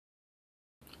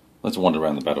let's wander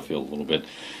around the battlefield a little bit.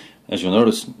 As you'll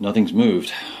notice, nothing's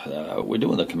moved. We're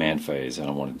doing the command phase, and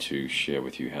I wanted to share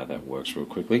with you how that works real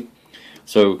quickly.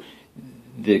 So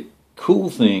the cool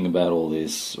thing about all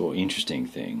this, or interesting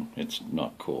thing, it's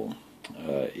not cool,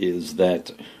 is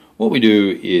that what we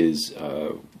do is,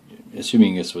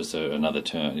 assuming this was another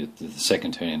turn, the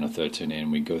second turn in or third turn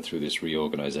in, we go through this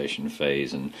reorganization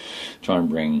phase and try and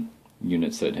bring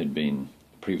units that had been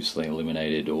previously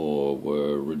eliminated or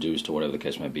were reduced or whatever the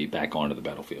case may be back onto the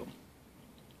battlefield.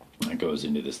 It goes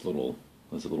into this little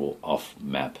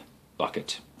off-map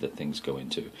bucket that things go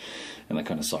into, and they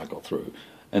kind of cycle through.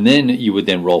 And then you would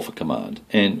then roll for command.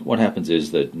 And what happens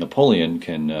is that Napoleon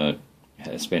can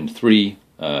spend 3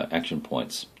 action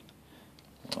points.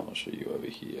 I'll show you over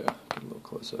here, get a little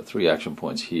closer. 3 action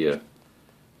points here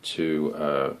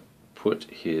to put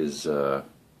his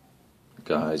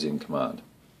guys in command.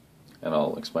 And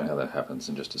I'll explain how that happens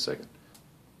in just a second.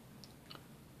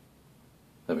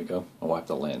 There we go. I'll wipe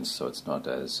the lens so it's not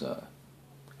as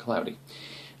cloudy.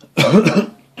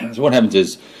 So what happens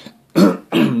is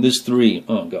this 3,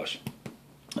 oh gosh,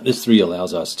 this 3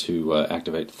 allows us to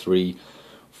activate 3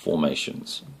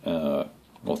 formations, or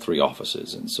 3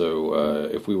 officers. And so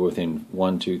if we were within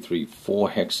 1, 2, 3, 4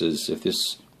 hexes, if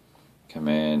this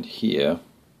command here,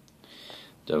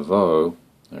 Deveau,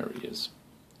 there he is,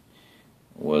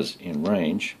 was in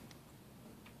range,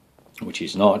 which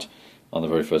he's not on the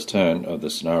very first turn of the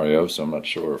scenario, so I'm not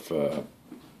sure if there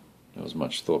was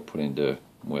much thought put into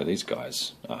where these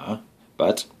guys are,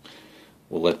 but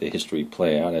we'll let the history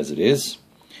play out as it is.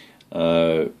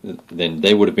 Then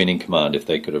they would have been in command if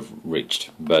they could have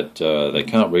reached, but they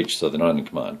can't reach, so they're not in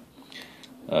command.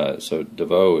 So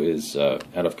Deveau is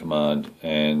out of command,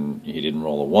 and he didn't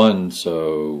roll a 1,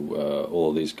 so all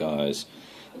of these guys,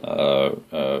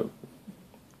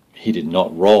 he did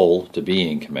not roll to be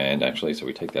in command, actually, so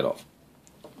we take that off.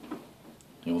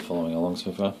 You all following along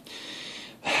so far?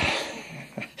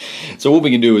 So what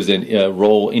we can do is then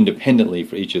roll independently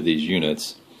for each of these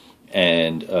units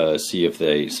and see if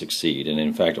they succeed. And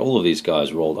in fact, all of these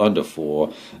guys rolled under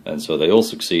 4, and so they all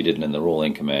succeeded, and they're all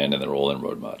in command, and they're all in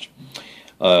road march.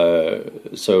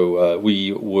 So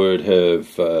we would have,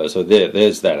 so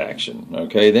there's that action.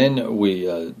 Okay, then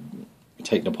we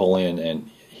take Napoleon, and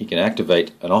he can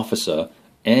activate an officer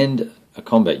and a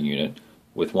combat unit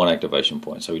with 1 activation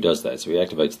point. So he does that. So he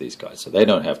activates these guys, so they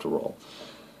don't have to roll.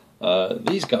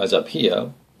 These guys up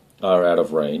here are out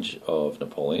of range of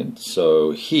Napoleon,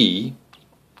 so we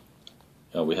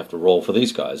have to roll for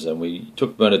these guys. And we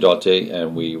took Bernadotte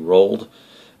and we rolled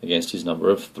against his number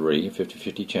of 3,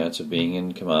 50-50 chance of being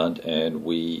in command, and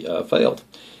we failed.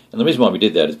 And the reason why we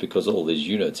did that is because all these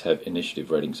units have initiative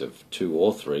ratings of 2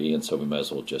 or 3, and so we may as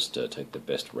well just take the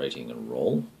best rating and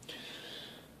roll.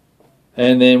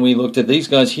 And then we looked at these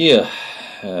guys here.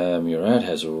 Murat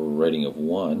has a rating of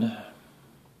 1.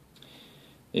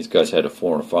 These guys had a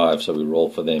 4 and a 5, so we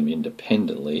rolled for them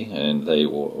independently, and they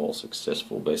were all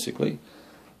successful, basically.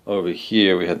 Over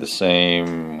here we had the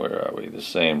same, where are we, the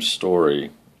same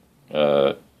story.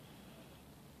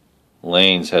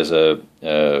 Lanes has a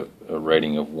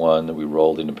rating of 1 that we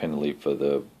rolled independently for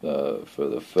the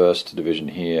 1st division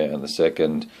here, and the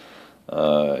 2nd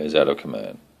is out of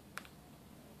command.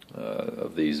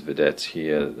 Of these vedettes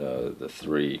here, the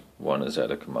 3, 1 is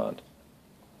out of command.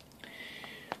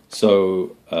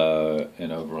 So,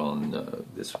 and over on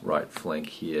this right flank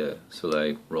here,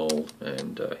 Soleil rolled,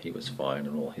 and he was fine,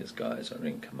 and all his guys are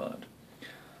in command.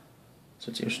 So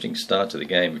it's an interesting start to the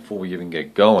game. Before we even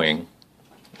get going,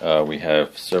 we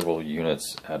have several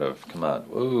units out of command.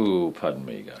 Ooh, pardon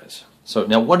me, guys. So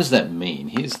now, what does that mean?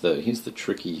 Here's the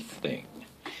tricky thing.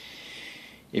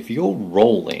 If you're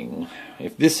rolling,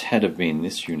 if this had have been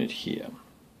this unit here,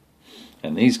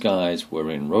 and these guys were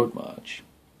in road march,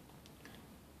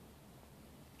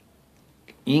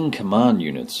 in command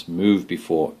units move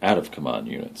before out of command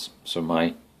units. So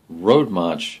my road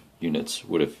march units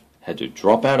would have had to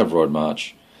drop out of road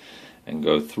march and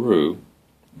go through,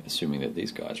 assuming that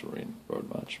these guys were in road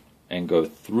march, and go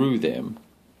through them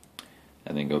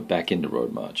and then go back into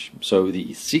road march. So the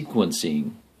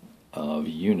sequencing of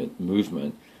unit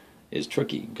movement is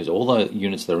tricky, because all the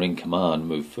units that are in command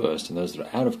move first, and those that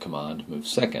are out of command move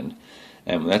second,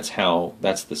 and that's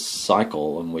the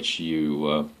cycle in which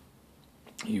you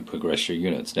progress your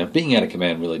units. Now, being out of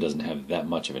command really doesn't have that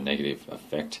much of a negative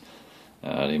effect.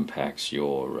 It impacts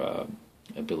your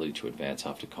ability to advance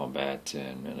after combat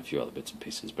and a few other bits and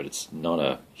pieces, but it's not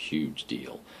a huge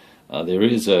deal. There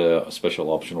is a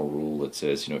special optional rule that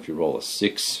says, if you roll a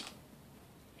 6,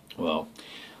 well,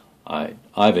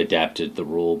 I've adapted the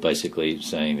rule basically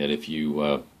saying that if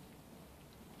you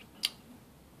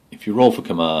if you roll for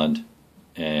command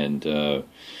and you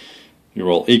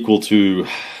roll equal to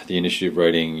the initiative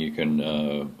rating, you can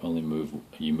only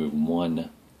move one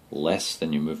less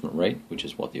than your movement rate, which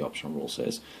is what the optional rule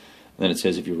says. And then it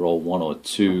says if you roll 1 or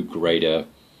 2 greater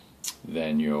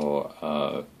than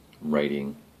your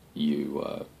rating,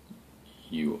 you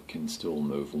can still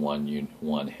move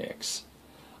one hex.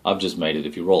 I've just made it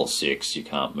if you roll a 6, you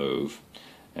can't move,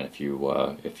 and if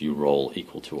you roll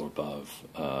equal to or above,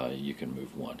 you can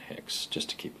move 1 hex, just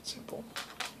to keep it simple.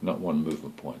 Not 1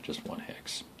 movement point, just 1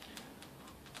 hex.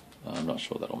 I'm not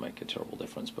sure that'll make a terrible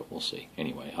difference, but we'll see.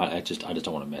 Anyway, I just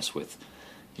don't want to mess with,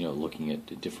 looking at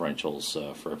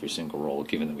differentials for every single roll,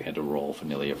 given that we had to roll for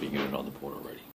nearly every unit on the board already.